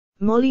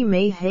Molly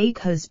Mae Hague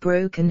has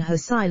broken her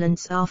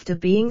silence after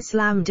being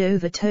slammed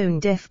over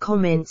tone-deaf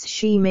comments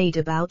she made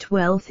about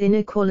wealth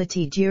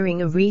inequality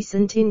during a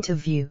recent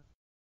interview.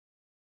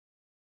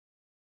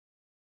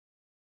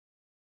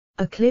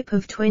 A clip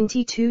of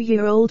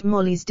 22-year-old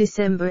Molly's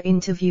December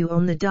interview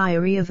on The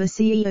Diary of a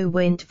CEO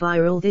went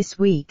viral this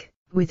week,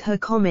 with her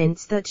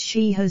comments that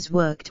she has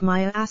worked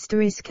Maya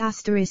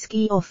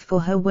 **E off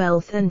for her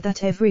wealth and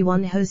that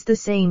everyone has the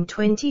same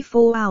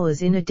 24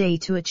 hours in a day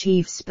to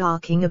achieve,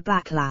 sparking a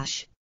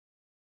backlash.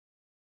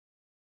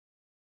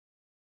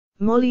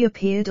 Molly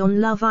appeared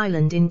on Love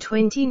Island in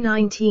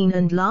 2019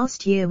 and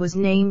last year was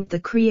named the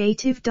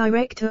creative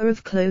director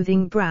of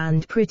clothing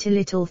brand Pretty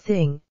Little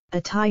Thing,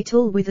 a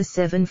title with a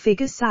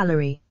 7-figure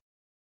salary.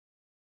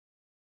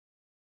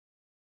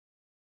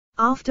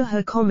 After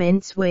her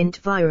comments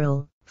went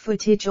viral,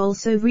 footage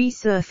also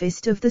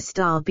resurfaced of the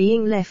star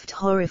being left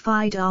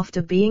horrified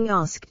after being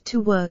asked to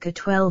work a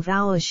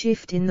 12-hour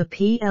shift in the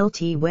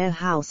PLT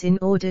warehouse in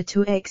order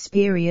to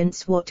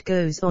experience what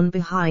goes on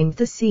behind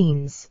the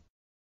scenes.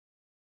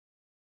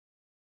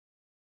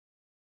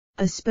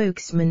 A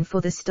spokesman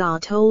for the star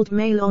told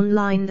Mail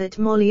Online that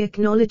Molly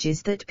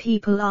acknowledges that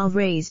people are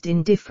raised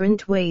in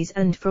different ways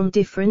and from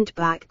different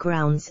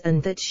backgrounds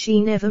and that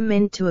she never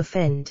meant to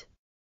offend.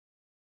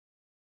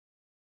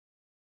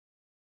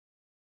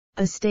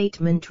 A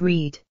statement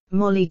read,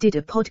 Molly did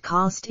a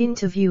podcast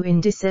interview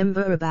in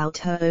December about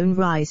her own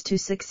rise to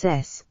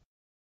success.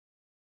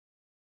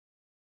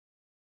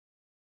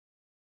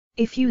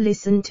 If you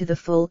listen to the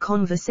full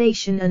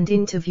conversation and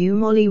interview,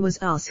 Molly was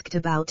asked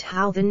about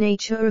how the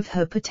nature of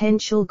her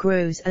potential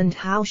grows and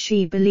how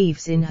she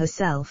believes in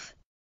herself.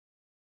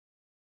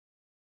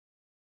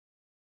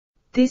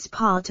 This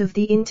part of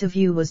the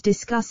interview was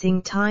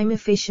discussing time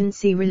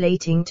efficiency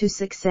relating to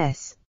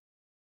success.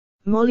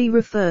 Molly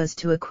refers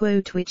to a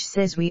quote which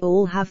says we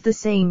all have the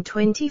same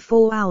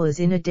 24 hours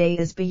in a day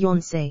as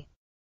Beyoncé.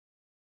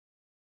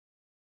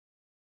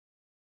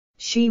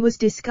 She was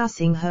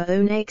discussing her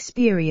own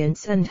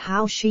experience and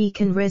how she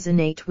can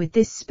resonate with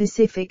this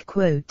specific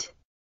quote.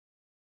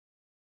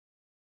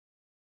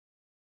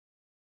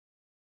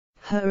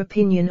 Her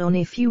opinion on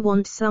if you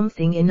want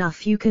something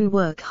enough you can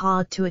work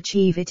hard to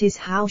achieve it is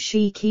how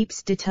she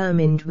keeps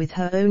determined with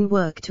her own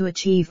work to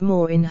achieve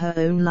more in her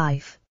own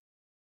life.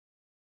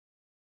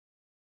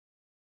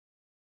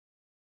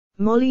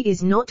 Molly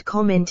is not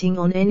commenting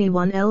on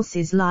anyone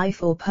else's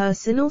life or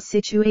personal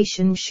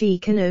situation. She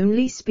can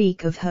only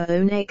speak of her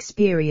own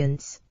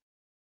experience.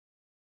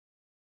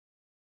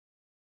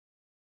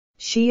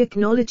 She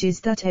acknowledges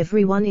that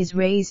everyone is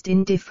raised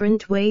in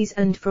different ways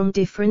and from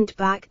different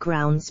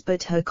backgrounds,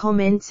 but her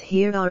comments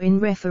here are in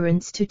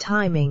reference to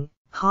timing,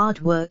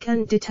 hard work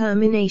and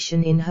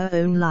determination in her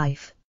own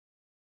life.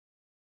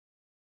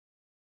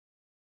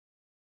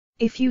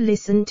 If you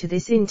listen to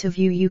this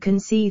interview you can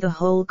see the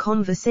whole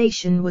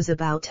conversation was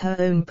about her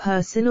own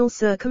personal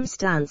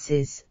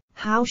circumstances,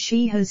 how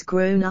she has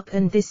grown up,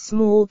 and this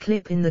small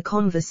clip in the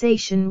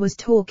conversation was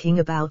talking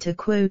about a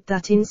quote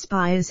that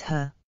inspires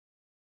her.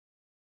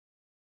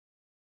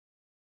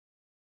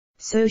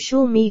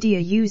 Social media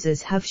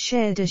users have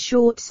shared a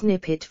short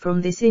snippet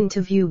from this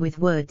interview with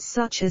words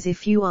such as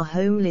if you are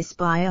homeless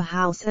buy a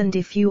house and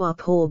if you are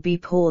poor be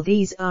poor.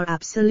 These are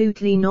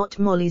absolutely not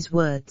Molly's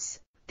words.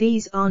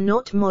 These are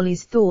not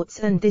Molly's thoughts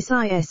and this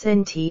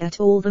isn't at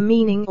all the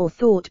meaning or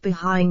thought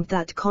behind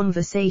that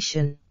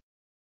conversation.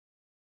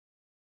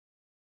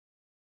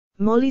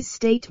 Molly's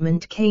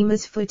statement came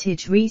as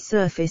footage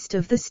resurfaced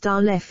of the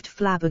star left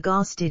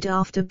flabbergasted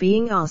after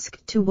being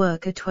asked to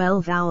work a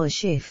 12-hour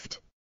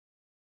shift.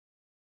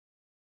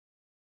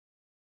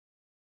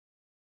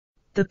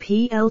 The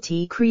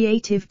PLT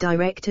creative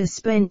director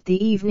spent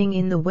the evening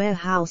in the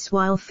warehouse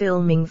while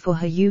filming for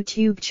her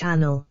YouTube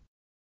channel.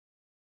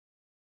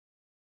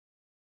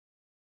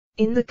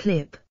 In the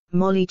clip,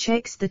 Molly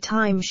checks the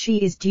time she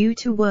is due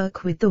to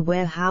work with the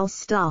warehouse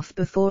staff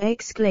before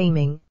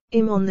exclaiming,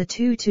 "I'm on the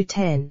 2 to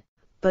 10,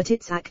 but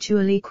it's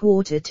actually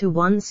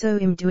 1:45, so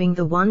I'm doing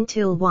the 1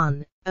 till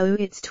 1, oh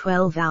it's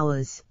 12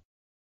 hours.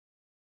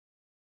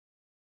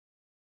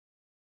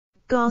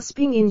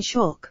 Gasping in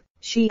shock,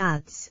 she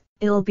adds,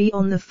 "I'll be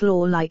on the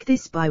floor like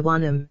this by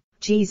 1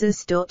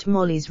 Jesus."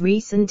 Molly's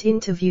recent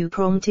interview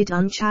prompted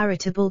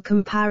uncharitable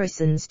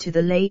comparisons to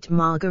the late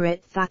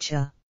Margaret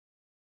Thatcher.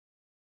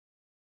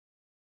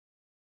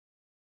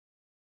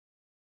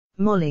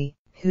 Molly,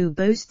 who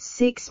boasts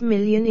 6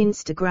 million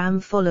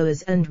Instagram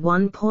followers and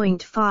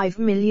 1.5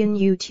 million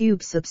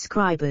YouTube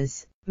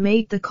subscribers,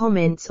 made the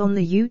comments on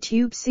the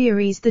YouTube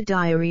series The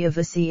Diary of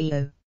a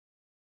CEO.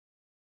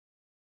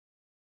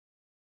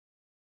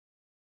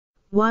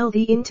 While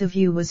the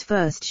interview was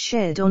first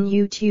shared on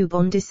YouTube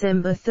on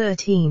December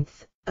 13,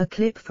 a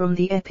clip from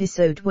the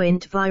episode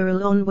went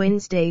viral on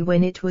Wednesday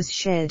when it was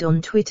shared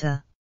on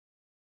Twitter.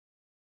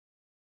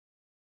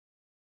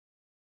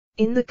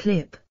 In the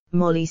clip,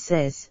 Molly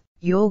says,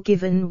 "You're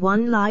given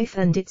one life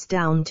and it's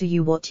down to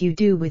you what you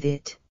do with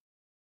it.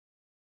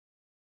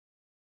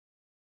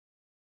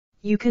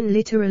 You can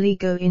literally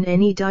go in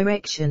any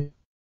direction.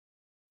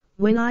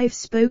 When I've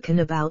spoken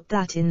about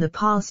that in the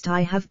past,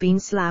 I have been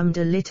slammed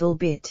a little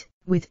bit,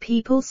 with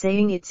people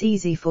saying it's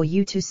easy for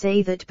you to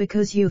say that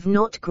because you've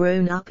not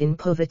grown up in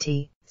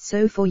poverty,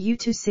 so for you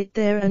to sit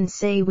there and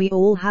say we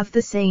all have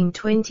the same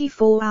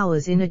 24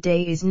 hours in a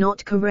day is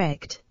not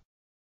correct.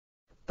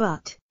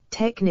 But,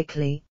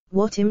 technically,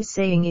 what I'm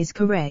saying is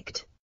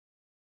correct.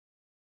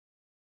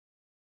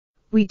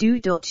 We do.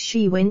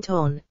 She went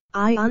on,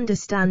 I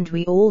understand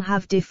we all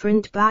have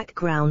different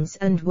backgrounds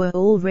and we're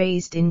all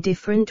raised in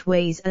different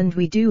ways and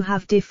we do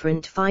have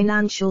different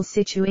financial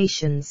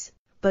situations,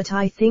 but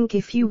I think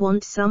if you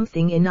want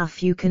something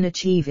enough you can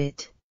achieve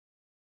it.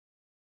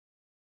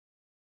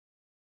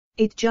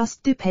 It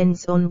just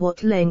depends on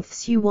what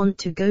lengths you want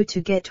to go to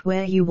get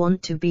where you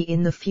want to be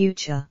in the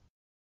future.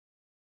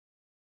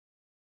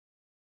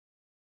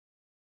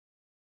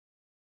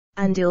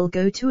 And I'll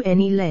go to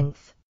any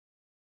length.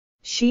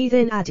 She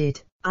then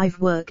added,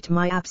 I've worked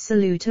my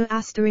absolute ****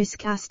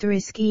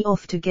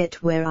 off to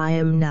get where I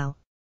am now.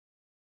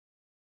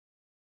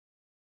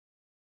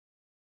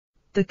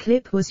 The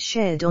clip was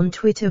shared on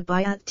Twitter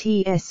by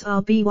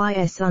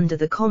 @TSRBYS under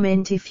the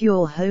comment if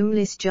you're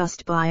homeless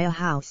just buy a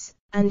house,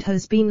 and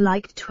has been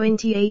liked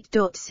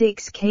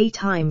 28.6k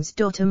times.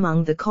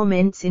 Among the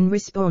comments in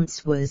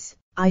response was,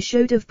 I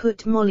should have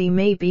put Molly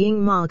Mae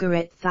being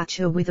Margaret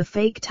Thatcher with a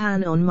fake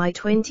tan on my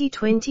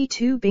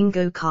 2022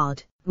 bingo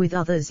card, with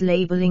others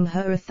labeling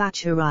her a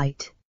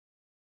Thatcherite.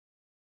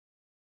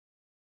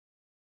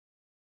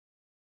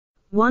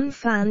 One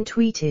fan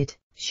tweeted,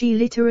 she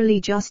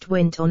literally just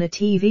went on a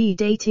TV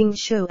dating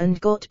show and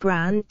got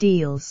brand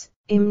deals,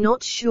 I'm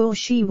not sure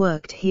she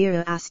worked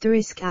here ****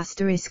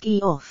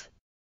 off.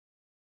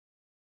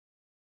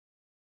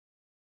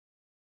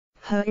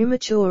 Her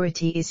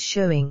immaturity is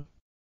showing.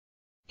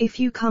 If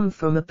you come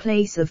from a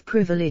place of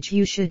privilege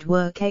you should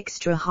work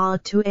extra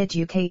hard to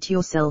educate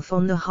yourself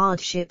on the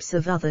hardships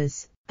of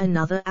others,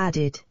 another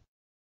added.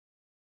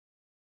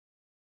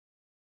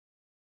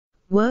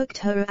 Worked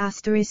her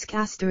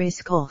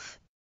 **** off.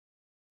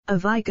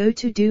 If I go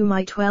to do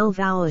my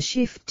 12-hour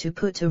shift to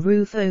put a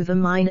roof over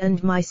mine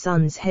and my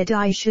son's head,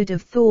 I should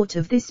have thought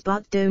of this,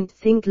 but don't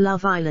think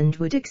Love Island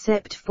would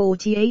accept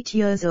 48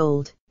 years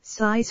old,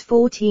 size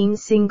 14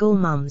 single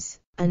mums,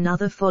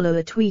 another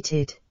follower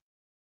tweeted.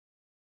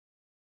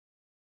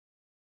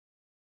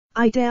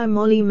 I dare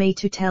Molly Mae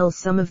to tell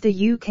some of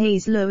the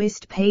UK's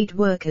lowest paid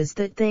workers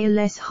that they're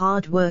less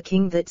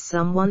hard-working than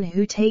someone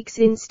who takes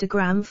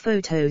Instagram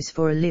photos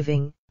for a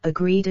living,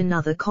 agreed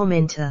another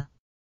commenter.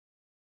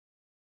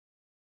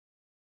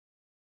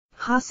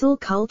 Hustle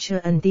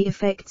culture and the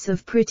effects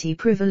of pretty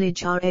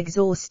privilege are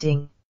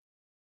exhausting.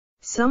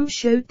 Some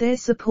showed their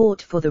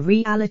support for the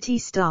reality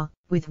star,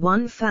 with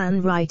one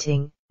fan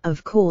writing,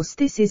 of course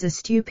this is a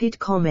stupid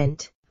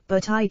comment,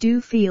 but I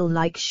do feel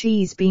like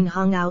she's been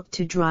hung out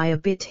to dry a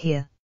bit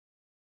here.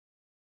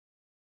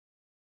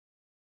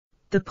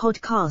 The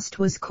podcast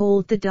was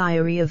called The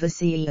Diary of a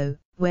CEO,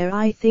 where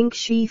I think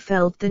she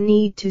felt the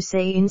need to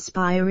say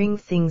inspiring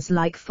things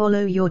like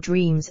follow your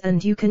dreams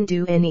and you can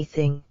do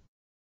anything.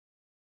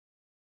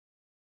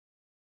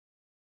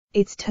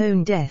 It's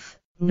tone deaf,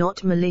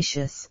 not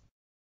malicious.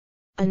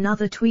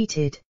 Another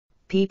tweeted,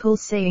 people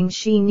saying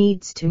she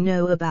needs to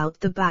know about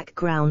the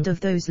background of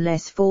those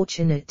less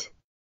fortunate.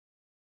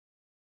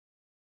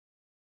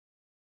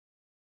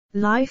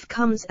 Life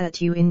comes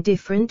at you in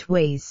different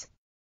ways.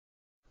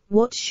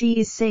 What she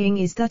is saying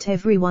is that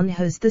everyone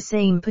has the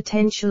same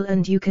potential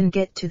and you can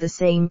get to the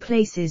same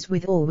places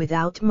with or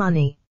without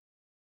money.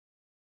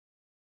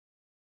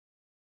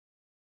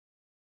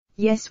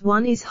 Yes,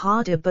 one is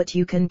harder but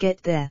you can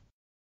get there.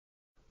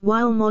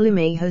 While Molly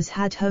Mae has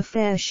had her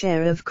fair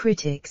share of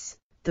critics,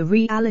 the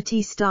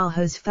reality star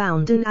has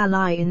found an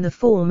ally in the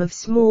form of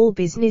small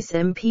business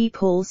MP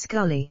Paul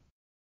Scully.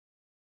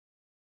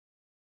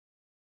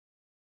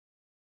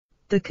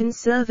 The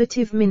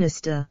Conservative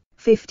minister,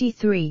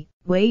 53,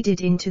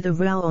 waded into the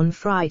row on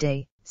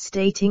Friday,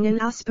 stating an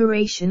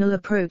aspirational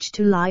approach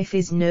to life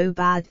is no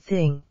bad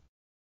thing.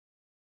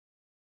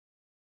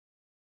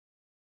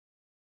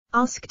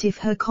 Asked if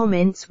her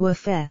comments were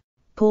fair,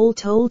 Paul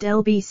told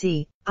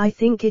LBC, I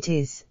think it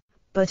is,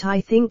 but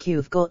I think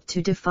you've got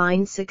to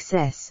define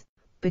success,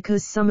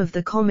 because some of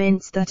the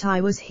comments that I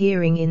was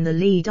hearing in the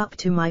lead up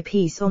to my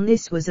piece on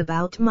this was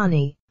about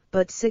money,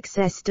 but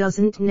success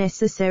doesn't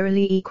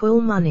necessarily equal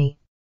money.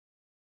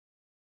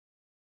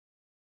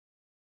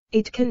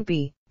 It can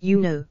be,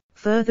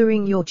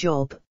 furthering your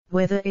job,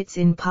 whether it's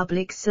in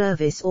public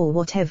service or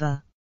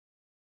whatever.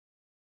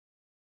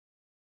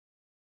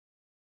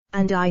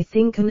 And I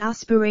think an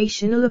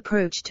aspirational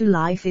approach to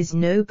life is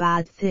no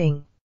bad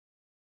thing.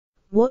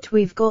 What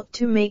we've got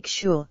to make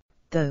sure,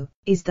 though,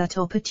 is that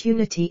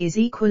opportunity is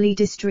equally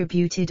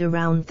distributed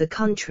around the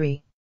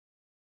country.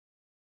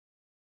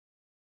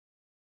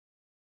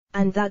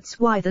 And that's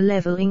why the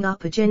levelling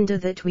up agenda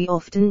that we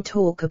often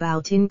talk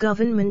about in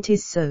government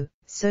is so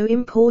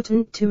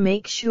important, to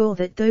make sure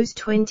that those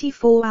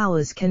 24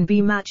 hours can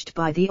be matched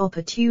by the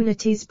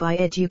opportunities by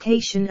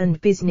education and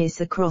business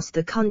across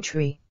the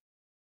country.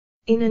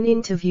 In an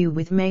interview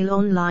with Mail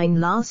Online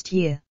last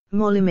year,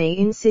 Molly Mae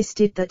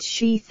insisted that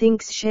she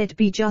thinks she'd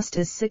be just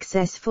as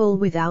successful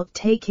without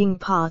taking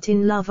part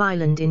in Love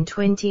Island in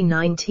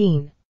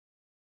 2019.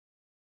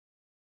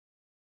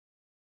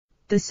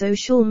 The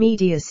social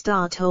media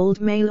star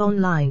told Mail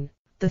Online,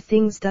 "The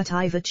things that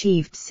I've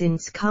achieved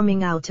since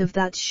coming out of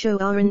that show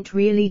aren't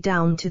really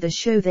down to the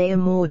show, they are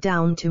more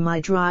down to my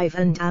drive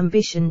and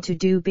ambition to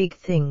do big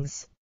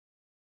things."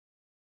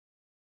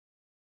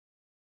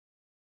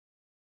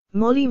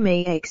 Molly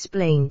Mae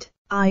explained,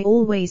 "I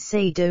always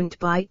say don't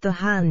bite the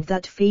hand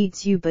that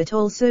feeds you, but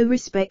also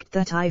respect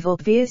that I've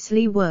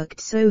obviously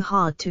worked so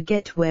hard to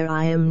get where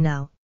I am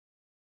now.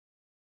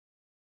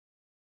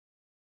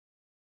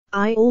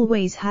 I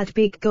always had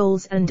big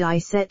goals and I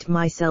set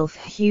myself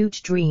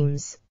huge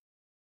dreams.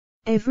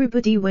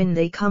 Everybody when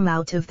they come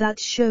out of that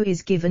show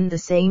is given the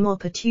same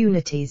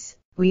opportunities.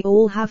 We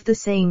all have the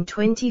same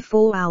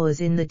 24 hours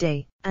in the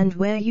day, and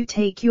where you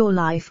take your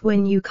life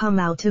when you come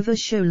out of a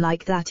show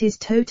like that is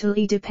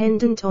totally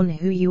dependent on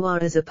who you are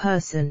as a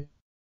person."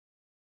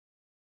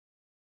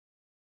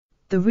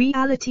 The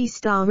reality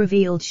star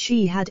revealed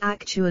she had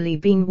actually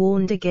been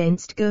warned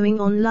against going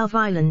on Love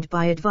Island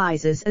by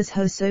advisors, as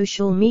her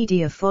social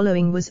media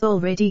following was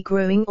already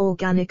growing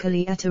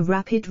organically at a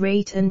rapid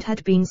rate and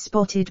had been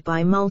spotted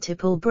by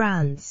multiple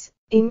brands,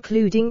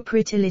 including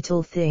Pretty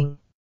Little Thing.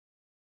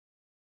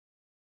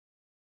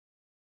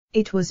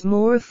 "It was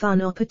more a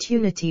fun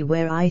opportunity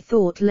where I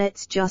thought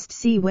let's just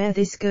see where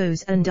this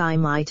goes and I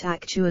might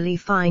actually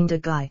find a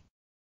guy.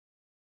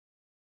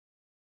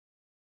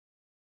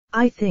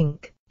 I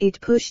think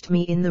it pushed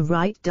me in the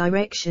right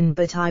direction,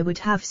 but I would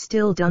have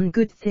still done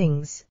good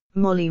things,"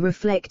 Molly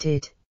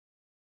reflected.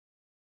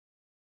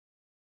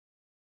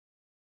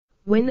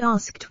 When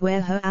asked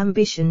where her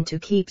ambition to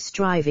keep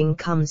striving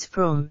comes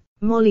from,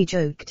 Molly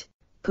joked,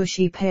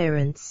 "Pushy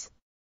parents."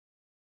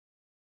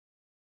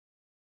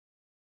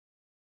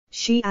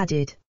 She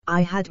added,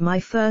 "I had my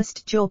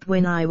first job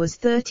when I was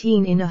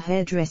 13 in a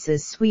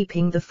hairdresser's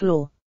sweeping the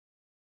floor.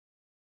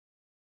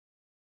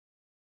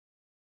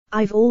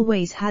 I've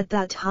always had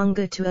that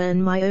hunger to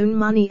earn my own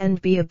money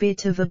and be a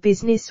bit of a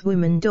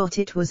businesswoman."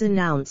 It was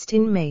announced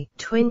in May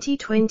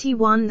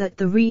 2021 that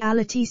the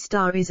reality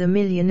star is a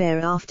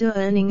millionaire after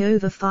earning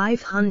over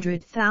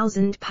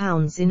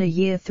 £500,000 in a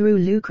year through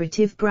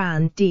lucrative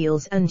brand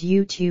deals and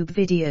YouTube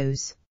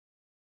videos.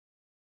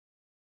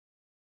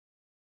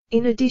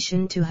 In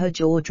addition to her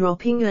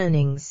jaw-dropping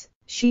earnings,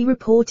 she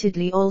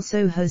reportedly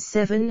also has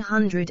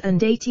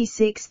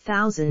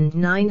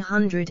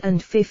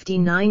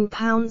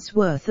 £786,959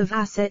 worth of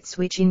assets,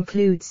 which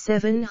includes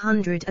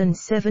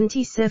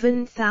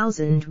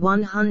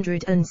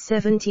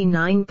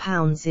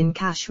 £777,179 in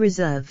cash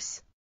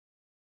reserves.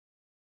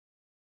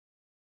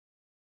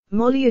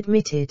 Molly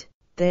admitted,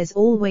 "There's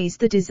always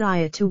the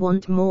desire to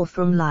want more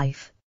from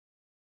life.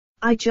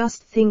 I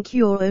just think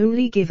you're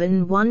only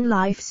given one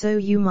life, so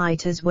you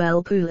might as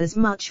well pull as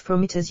much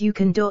from it as you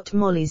can."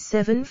 Molly's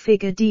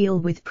 7-figure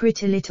deal with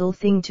Pretty Little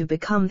Thing to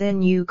become their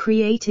new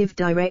creative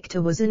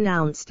director was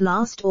announced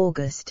last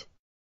August.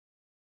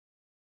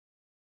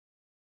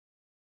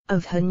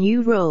 Of her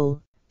new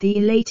role, the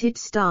elated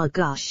star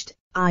gushed,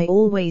 "I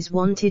always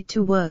wanted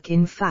to work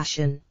in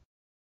fashion.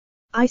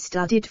 I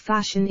studied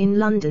fashion in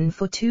London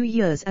for 2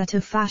 years at a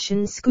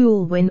fashion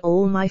school when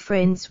all my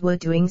friends were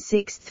doing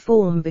 6th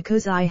form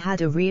because I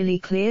had a really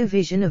clear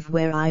vision of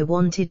where I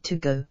wanted to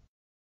go.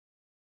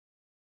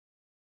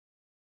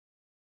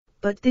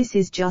 But this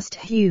is just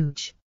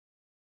huge.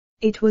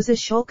 It was a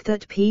shock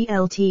that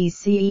PLT's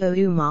CEO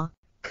Umar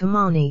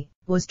Kamani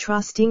was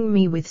trusting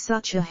me with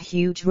such a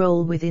huge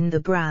role within the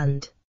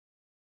brand.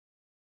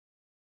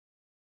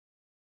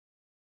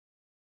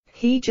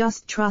 He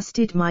just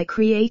trusted my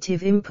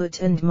creative input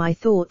and my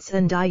thoughts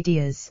and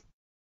ideas.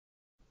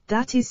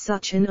 That is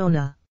such an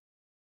honor.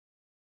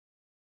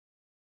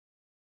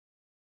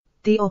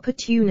 The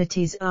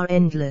opportunities are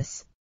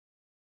endless.